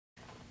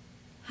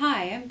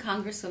Hi, I'm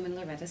Congresswoman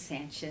Loretta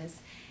Sanchez,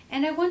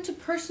 and I want to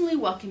personally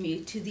welcome you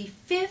to the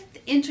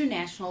 5th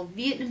International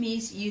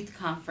Vietnamese Youth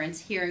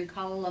Conference here in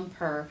Kuala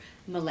Lumpur,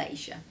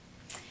 Malaysia.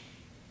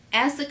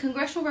 As the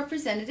Congressional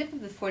Representative of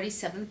the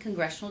 47th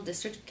Congressional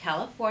District of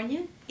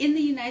California in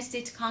the United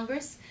States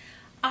Congress,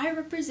 I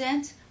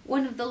represent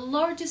one of the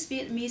largest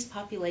Vietnamese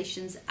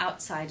populations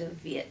outside of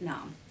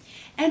Vietnam.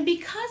 And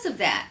because of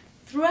that,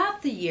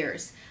 throughout the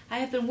years, I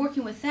have been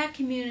working with that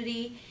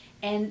community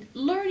and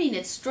learning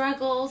its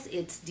struggles,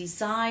 its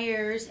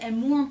desires, and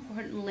more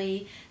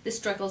importantly, the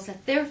struggles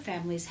that their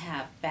families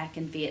have back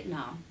in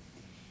Vietnam.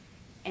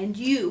 And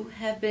you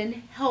have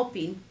been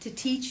helping to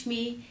teach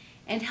me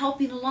and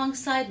helping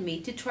alongside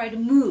me to try to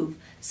move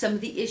some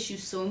of the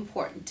issues so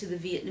important to the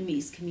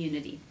Vietnamese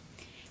community.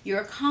 Your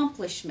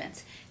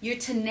accomplishments, your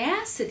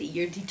tenacity,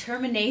 your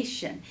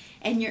determination,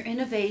 and your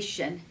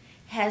innovation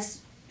has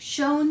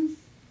shown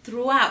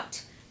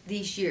throughout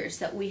these years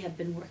that we have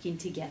been working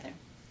together.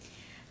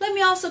 Let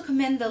me also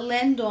commend the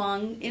Len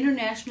Dong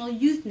International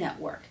Youth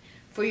Network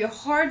for your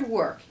hard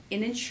work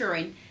in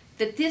ensuring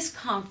that this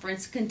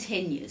conference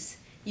continues.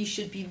 You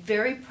should be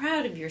very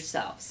proud of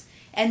yourselves.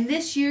 And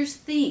this year's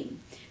theme,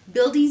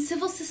 Building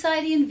Civil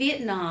Society in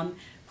Vietnam,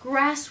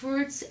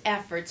 Grassroots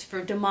Efforts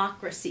for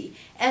Democracy,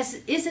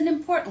 is an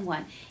important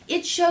one.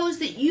 It shows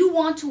that you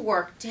want to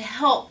work to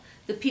help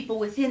the people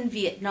within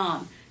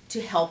Vietnam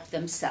to help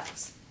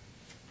themselves.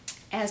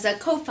 As a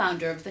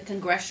co-founder of the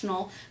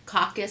Congressional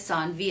Caucus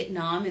on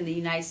Vietnam in the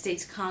United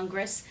States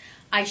Congress,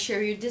 I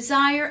share your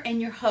desire and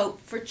your hope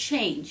for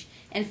change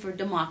and for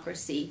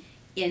democracy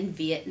in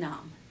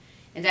Vietnam.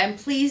 And I'm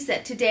pleased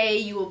that today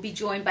you will be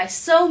joined by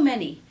so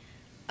many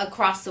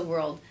across the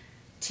world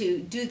to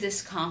do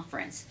this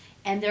conference.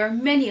 And there are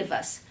many of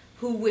us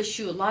who wish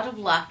you a lot of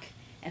luck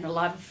and a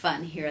lot of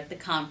fun here at the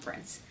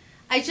conference.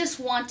 I just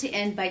want to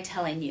end by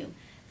telling you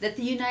that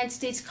the United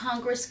States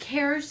Congress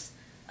cares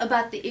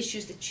about the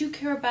issues that you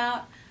care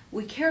about.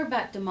 We care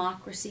about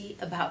democracy,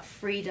 about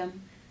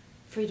freedom,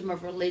 freedom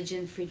of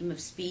religion, freedom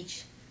of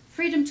speech,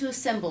 freedom to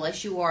assemble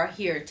as you are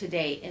here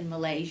today in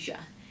Malaysia.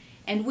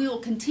 And we will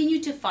continue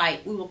to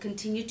fight. We will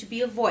continue to be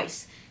a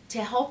voice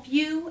to help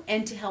you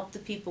and to help the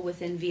people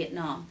within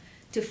Vietnam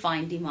to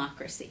find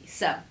democracy.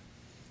 So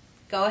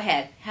go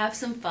ahead, have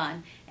some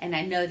fun, and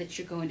I know that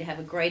you're going to have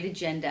a great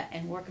agenda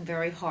and work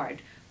very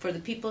hard for the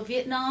people of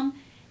Vietnam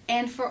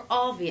and for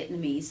all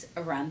Vietnamese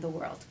around the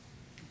world.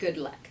 Good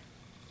luck.